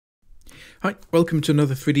Hi, welcome to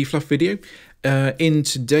another 3D Fluff video. In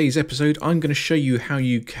today's episode, I'm going to show you how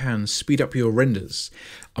you can speed up your renders.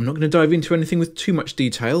 I'm not going to dive into anything with too much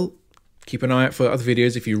detail. Keep an eye out for other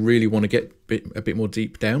videos if you really want to get a bit more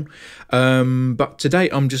deep down. But today,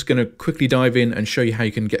 I'm just going to quickly dive in and show you how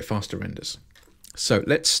you can get faster renders. So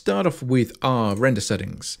let's start off with our render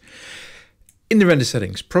settings. In the render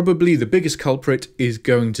settings, probably the biggest culprit is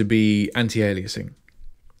going to be anti-aliasing.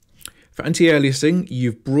 For anti-aliasing,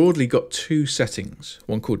 you've broadly got two settings,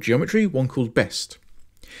 one called geometry, one called best.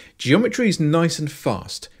 Geometry is nice and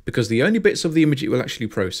fast because the only bits of the image it will actually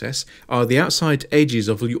process are the outside edges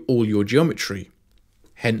of all your geometry,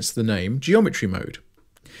 hence the name geometry mode.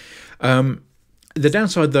 The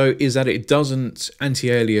downside though is that it doesn't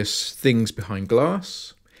anti-alias things behind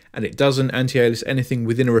glass and it doesn't anti-alias anything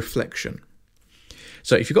within a reflection.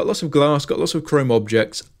 So if you've got lots of glass, got lots of chrome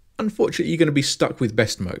objects, unfortunately you're going to be stuck with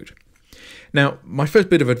best mode. Now, my first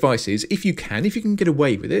bit of advice is, if you can get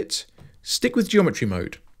away with it, stick with geometry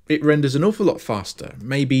mode. It renders an awful lot faster,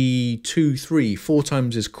 maybe 2, 3, 4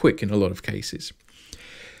 times as quick in a lot of cases.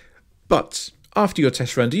 But after your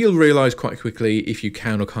test render, you'll realise quite quickly if you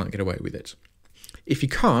can or can't get away with it. If you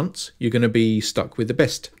can't, you're going to be stuck with the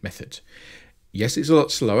best method. Yes, it's a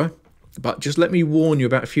lot slower, but just let me warn you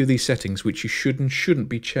about a few of these settings which you should and shouldn't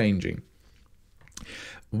be changing.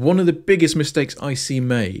 One of the biggest mistakes I see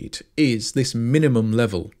made is this minimum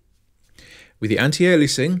level. With the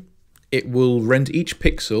anti-aliasing, it will render each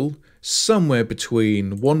pixel somewhere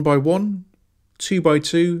between 1x1,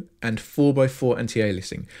 2x2 and 4x4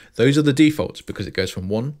 anti-aliasing. Those are the defaults because it goes from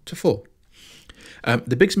 1 to 4.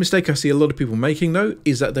 The biggest mistake I see a lot of people making though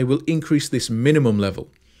is that they will increase this minimum level.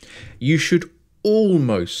 You should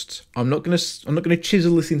almost, I'm not going to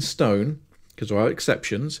chisel this in stone, because there are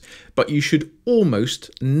exceptions, but you should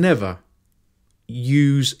almost never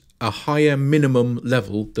use a higher minimum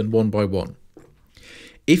level than 1x1.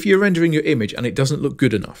 If you're rendering your image and it doesn't look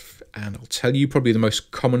good enough, and I'll tell you probably the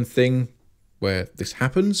most common thing where this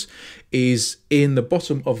happens is in the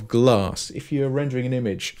bottom of glass. If you're rendering an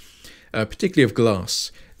image, particularly of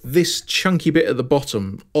glass, this chunky bit at the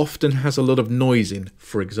bottom often has a lot of noise in,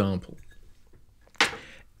 for example.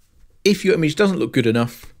 If your image doesn't look good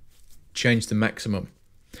enough, change the maximum.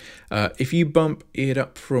 If you bump it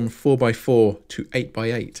up from 4x4 to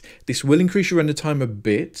 8x8, this will increase your render time a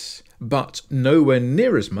bit, but nowhere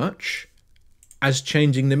near as much as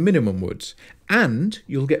changing the minimum would, and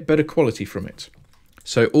you'll get better quality from it.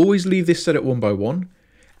 So always leave this set at 1x1,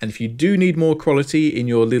 and if you do need more quality in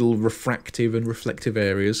your little refractive and reflective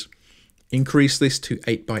areas, increase this to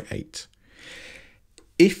 8x8.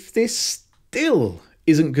 If this still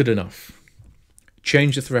isn't good enough,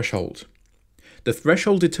 change the threshold. The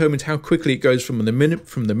threshold determines how quickly it goes from the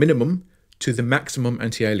minimum to the maximum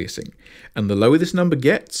anti-aliasing. And the lower this number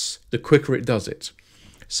gets, the quicker it does it.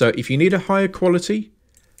 So if you need a higher quality,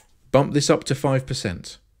 bump this up to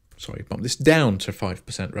 5%. Sorry, bump this down to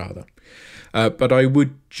 5% rather. But I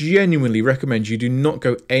would genuinely recommend you do not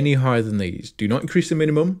go any higher than these. Do not increase the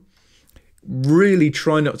minimum. Really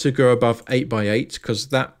try not to go above 8x8 because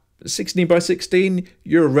that 16x16,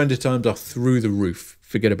 your render times are through the roof.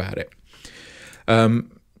 Forget about it.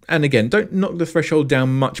 And again, don't knock the threshold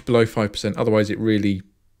down much below 5%, otherwise it really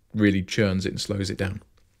churns it and slows it down.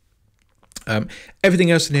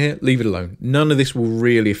 Everything else in here, leave it alone. None of this will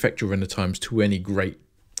really affect your render times to any great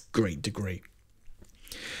degree.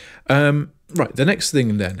 Right, the next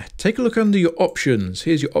thing then, take a look under your options.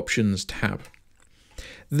 Here's your options tab.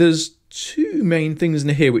 There's two main things in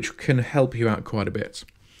here which can help you out quite a bit.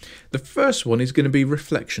 The first one is going to be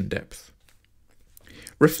reflection depth.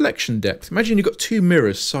 Reflection depth. Imagine you've got two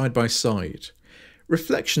mirrors side by side.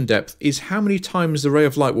 Reflection depth is how many times the ray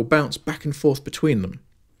of light will bounce back and forth between them.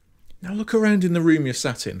 Now look around in the room you're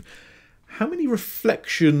sat in. How many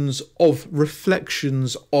reflections of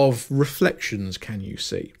reflections can you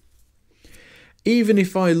see? Even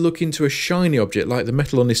if I look into a shiny object like the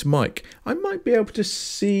metal on this mic, I might be able to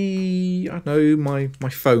see, I don't know, my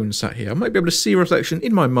phone sat here. I might be able to see a reflection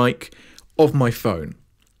in my mic of my phone.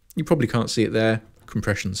 You probably can't see it there.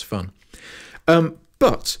 Compression's fun.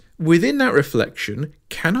 But within that reflection,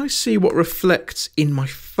 can I see what reflects in my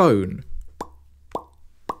phone?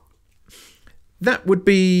 That would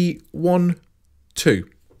be 1, 2.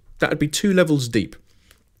 That would be 2 levels deep.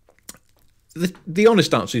 The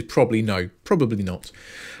honest answer is probably no, probably not.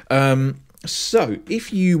 So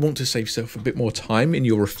if you want to save yourself a bit more time in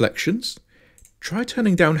your reflections, try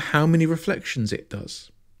turning down how many reflections it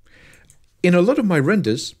does. In a lot of my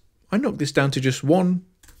renders, I knock this down to just 1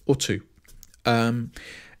 or 2.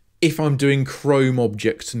 If I'm doing Chrome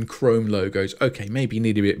objects and Chrome logos, okay, maybe you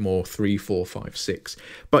need a bit more, 3, 4, 5, 6.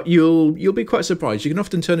 But you'll be quite surprised. You can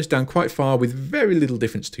often turn this down quite far with very little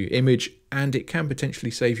difference to your image, and it can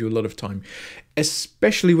potentially save you a lot of time,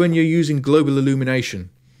 especially when you're using global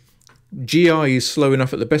illumination. GI is slow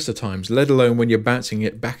enough at the best of times, let alone when you're bouncing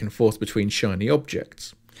it back and forth between shiny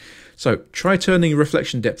objects. So try turning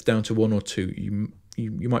reflection depth down to 1 or 2.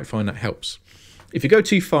 You might find that helps. If you go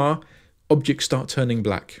too far, objects start turning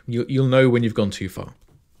black. You'll know when you've gone too far.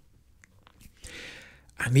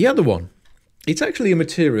 And the other one, it's actually a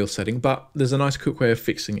material setting, but there's a nice quick way of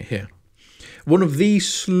fixing it here. One of the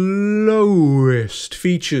slowest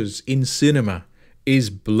features in cinema is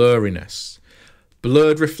blurriness.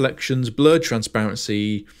 Blurred reflections, blurred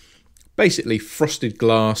transparency, basically frosted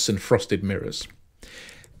glass and frosted mirrors.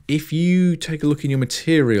 If you take a look in your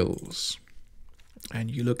materials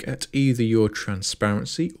and you look at either your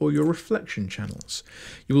transparency or your reflection channels,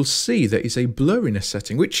 you will see there is a blurriness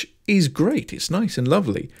setting, which is great. It's nice and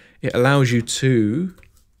lovely. It allows you to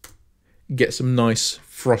get some nice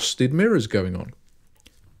frosted mirrors going on.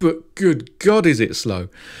 But good God, is it slow.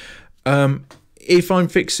 If I'm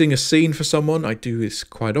fixing a scene for someone, I do this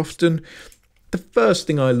quite often, the first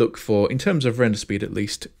thing I look for, in terms of render speed at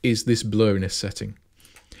least, is this blurriness setting.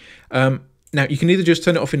 Now, you can either just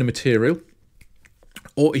turn it off in the material,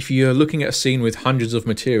 or if you're looking at a scene with hundreds of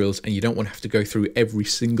materials and you don't want to have to go through every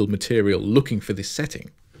single material looking for this setting,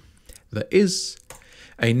 there is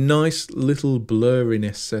a nice little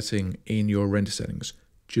blurriness setting in your render settings.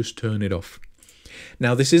 Just turn it off.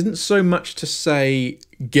 Now, this isn't so much to say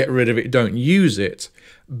get rid of it, don't use it,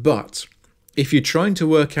 but if you're trying to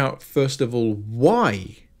work out, first of all,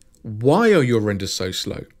 why are your renders so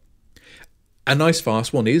slow? A nice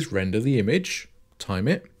fast one is render the image, time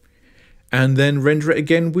it, and then render it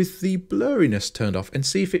again with the blurriness turned off and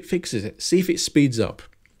see if it fixes it, see if it speeds up.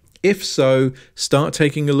 If so, start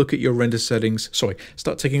taking a look at your render settings,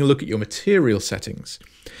 start taking a look at your material settings.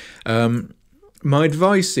 My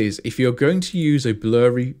advice is, if you're going to use a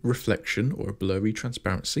blurry reflection or a blurry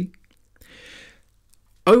transparency,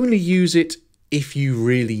 only use it if you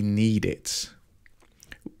really need it.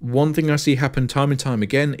 One thing I see happen time and time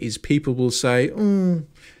again is people will say, oh,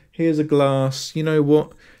 here's a glass, you know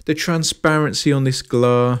what, the transparency on this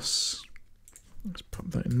glass, let's pop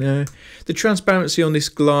that in there, the transparency on this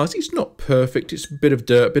glass, it's not perfect, it's a bit of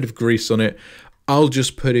dirt, a bit of grease on it, I'll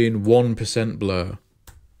just put in 1% blur.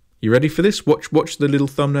 You ready for this? Watch the little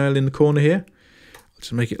thumbnail in the corner here. I'll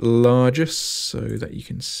just make it larger so that you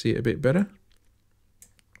can see it a bit better.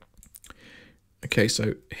 Okay,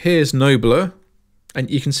 so here's no blur.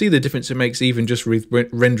 And you can see the difference it makes even just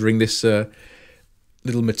rendering this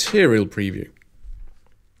little material preview.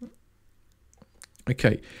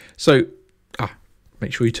 Okay, so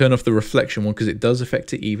make sure you turn off the reflection one because it does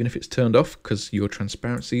affect it even if it's turned off, because your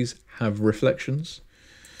transparencies have reflections.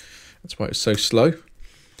 That's why it's so slow.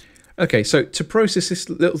 Okay, so to process this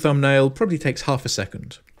little thumbnail probably takes half a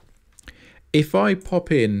second. If I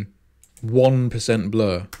pop in 1%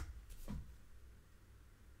 blur,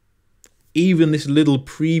 even this little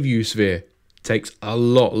preview sphere takes a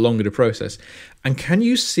lot longer to process. And can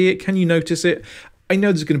you see it? Can you notice it? I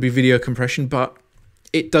know there's going to be video compression, but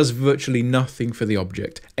it does virtually nothing for the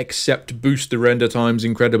object except boost the render times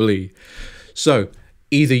incredibly. So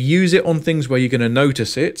either use it on things where you're going to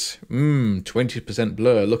notice it, 20%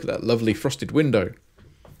 blur, look at that lovely frosted window,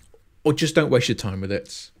 or just don't waste your time with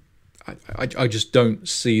it. I just don't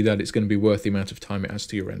see that it's going to be worth the amount of time it has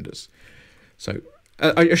to your renders. So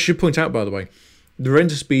I should point out, by the way, the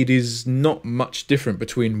render speed is not much different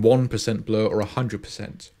between 1% blur or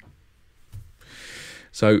 100%.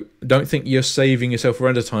 So don't think you're saving yourself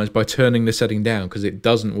render times by turning the setting down, because it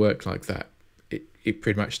doesn't work like that. It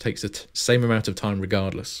pretty much takes the same amount of time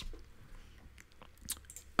regardless.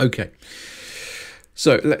 Okay,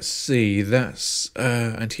 so let's see, that's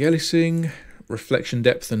anti-aliasing, reflection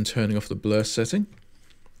depth and turning off the blur setting.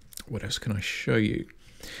 What else can I show you?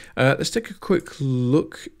 Let's take a quick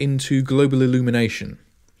look into global illumination.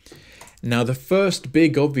 Now, the first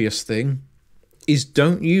big obvious thing is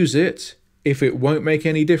don't use it if it won't make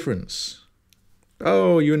any difference.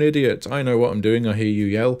 Oh, you're an idiot. I know what I'm doing. I hear you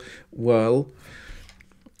yell. Well,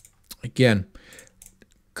 again,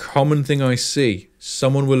 common thing I see.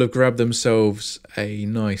 Someone will have grabbed themselves a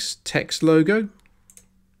nice text logo.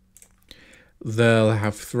 They'll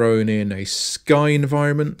have thrown in a sky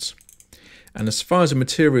environment. And as far as the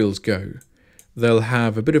materials go, they'll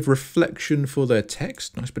have a bit of reflection for their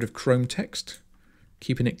text. Nice bit of chrome text.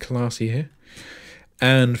 Keeping it classy here.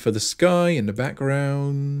 And for the sky in the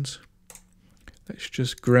background, let's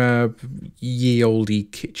just grab ye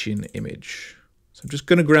olde kitchen image. So I'm just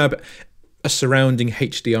going to grab a surrounding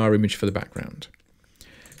HDR image for the background.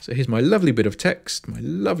 So here's my lovely bit of text, my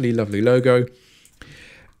lovely, lovely logo,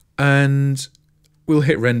 and we'll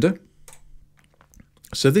hit render.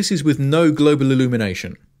 So this is with no global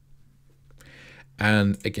illumination.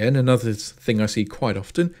 And again, another thing I see quite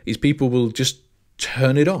often is people will just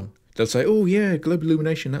turn it on. They'll say, oh yeah, global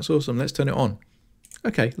illumination, that's awesome, let's turn it on.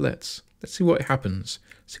 Okay, let's see what happens,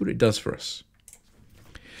 see what it does for us.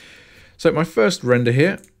 So my first render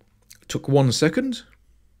here took 1 second,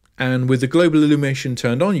 and with the global illumination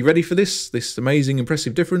turned on, you ready for this amazing,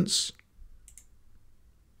 impressive difference?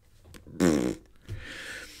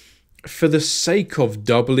 For the sake of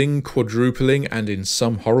doubling, quadrupling, and in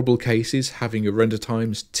some horrible cases having your render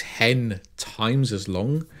times 10 times as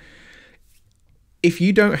long, if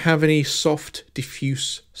you don't have any soft,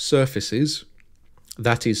 diffuse surfaces,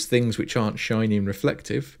 that is things which aren't shiny and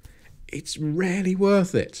reflective, it's rarely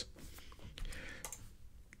worth it.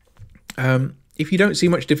 If you don't see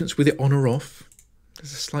much difference with it on or off,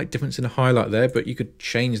 there's a slight difference in the highlight there, but you could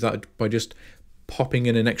change that by just popping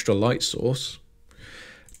in an extra light source.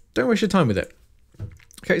 Don't waste your time with it.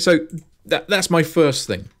 Okay, so that's my first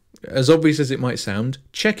thing. As obvious as it might sound,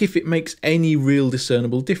 check if it makes any real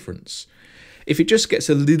discernible difference. If it just gets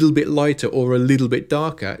a little bit lighter or a little bit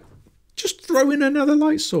darker, just throw in another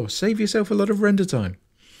light source. Save yourself a lot of render time.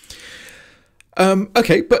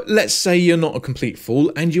 Okay, but let's say you're not a complete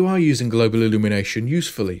fool and you are using global illumination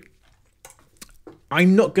usefully.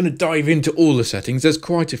 I'm not going to dive into all the settings. There's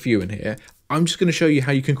quite a few in here. I'm just going to show you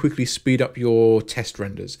how you can quickly speed up your test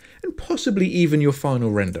renders and possibly even your final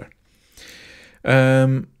render.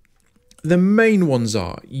 The main ones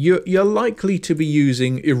are, you're likely to be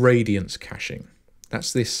using irradiance caching.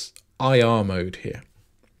 That's this IR mode here.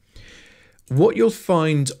 What you'll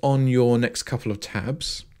find on your next couple of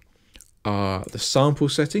tabs are the sample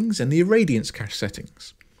settings and the irradiance cache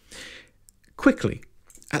settings. Quickly,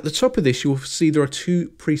 at the top of this you'll see there are 2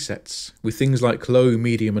 presets with things like low,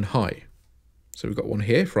 medium and high. So we've got one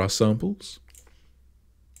here for our samples,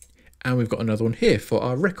 and we've got another one here for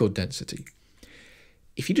our record density.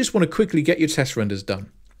 If you just want to quickly get your test renders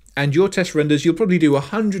done, and your test renders, you'll probably do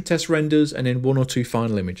 100 test renders and then 1 or 2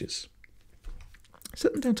 final images.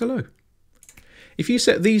 Set them down to low. If you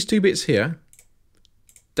set these 2 bits here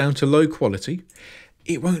down to low quality,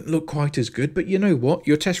 it won't look quite as good, but you know what?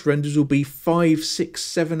 Your test renders will be 5, 6,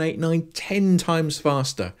 7, 8, 9, 10 times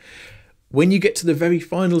faster. When you get to the very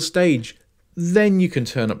final stage, then you can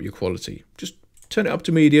turn up your quality. Just turn it up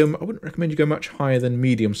to medium. I wouldn't recommend you go much higher than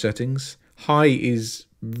medium settings. High is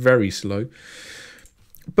very slow.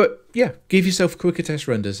 But yeah, give yourself quicker test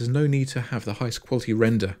renders. There's no need to have the highest quality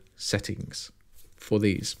render settings for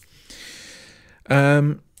these.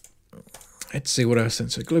 Let's see what else then.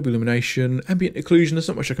 So global illumination, ambient occlusion, there's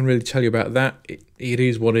not much I can really tell you about that. It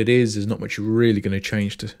is what it is. There's not much you're really going to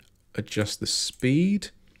change to adjust the speed.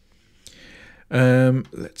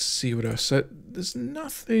 Let's see what else. So there's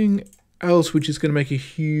nothing else which is going to make a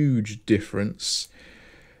huge difference.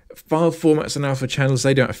 File formats and alpha channels,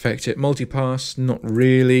 they don't affect it. Multipass, not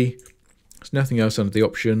really. There's nothing else under the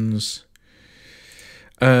options.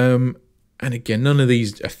 And again, none of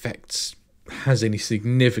these effects has any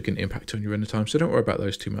significant impact on your render time, so don't worry about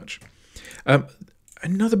those too much.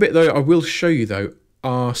 Another bit though I will show you though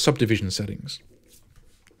are subdivision settings.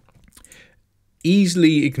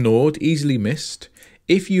 Easily ignored, easily missed.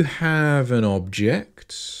 If you have an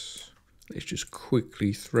object, let's just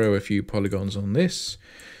quickly throw a few polygons on this.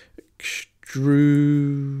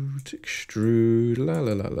 Extrude, extrude, la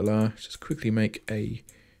la la la la. Just quickly make a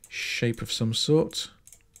shape of some sort.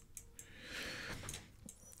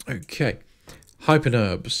 Okay,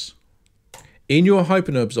 hypernerbs. In your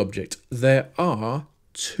hypernerbs object, there are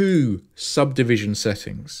 2 subdivision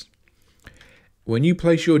settings. When you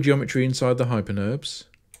place your geometry inside the hypernerbs,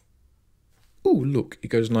 oh look, it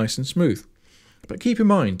goes nice and smooth. But keep in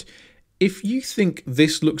mind, if you think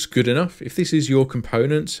this looks good enough, if this is your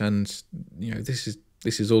component and you know this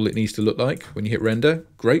is all it needs to look like when you hit render,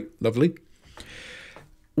 great, lovely.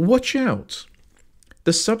 Watch out.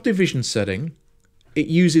 The subdivision setting, it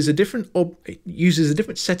uses a different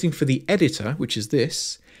setting for the editor, which is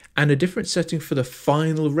this, and a different setting for the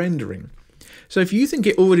final rendering. So if you think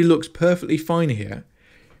it already looks perfectly fine here,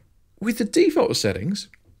 with the default settings,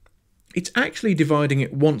 it's actually dividing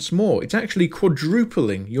it once more. It's actually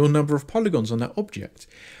quadrupling your number of polygons on that object.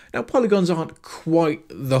 Now, polygons aren't quite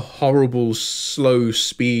the horrible, slow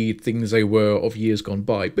speed things they were of years gone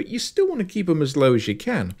by, but you still want to keep them as low as you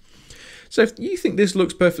can. So if you think this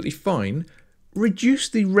looks perfectly fine, reduce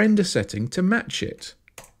the render setting to match it.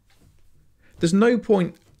 There's no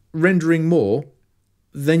point rendering more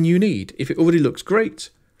than you need. If it already looks great,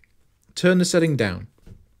 turn the setting down.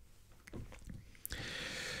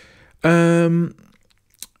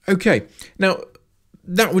 Okay, now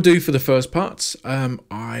that will do for the first part.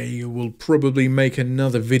 I will probably make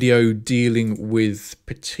another video dealing with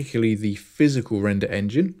particularly the physical render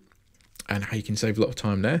engine and how you can save a lot of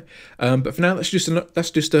time there. But for now, that's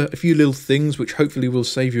just a few little things which hopefully will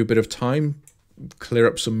save you a bit of time, clear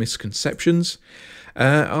up some misconceptions.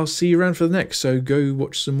 I'll see you around for the next, so go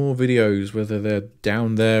watch some more videos, whether they're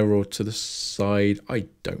down there or to the side. I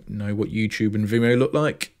don't know what YouTube and Vimeo look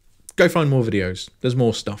like. Go find more videos. There's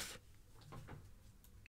more stuff.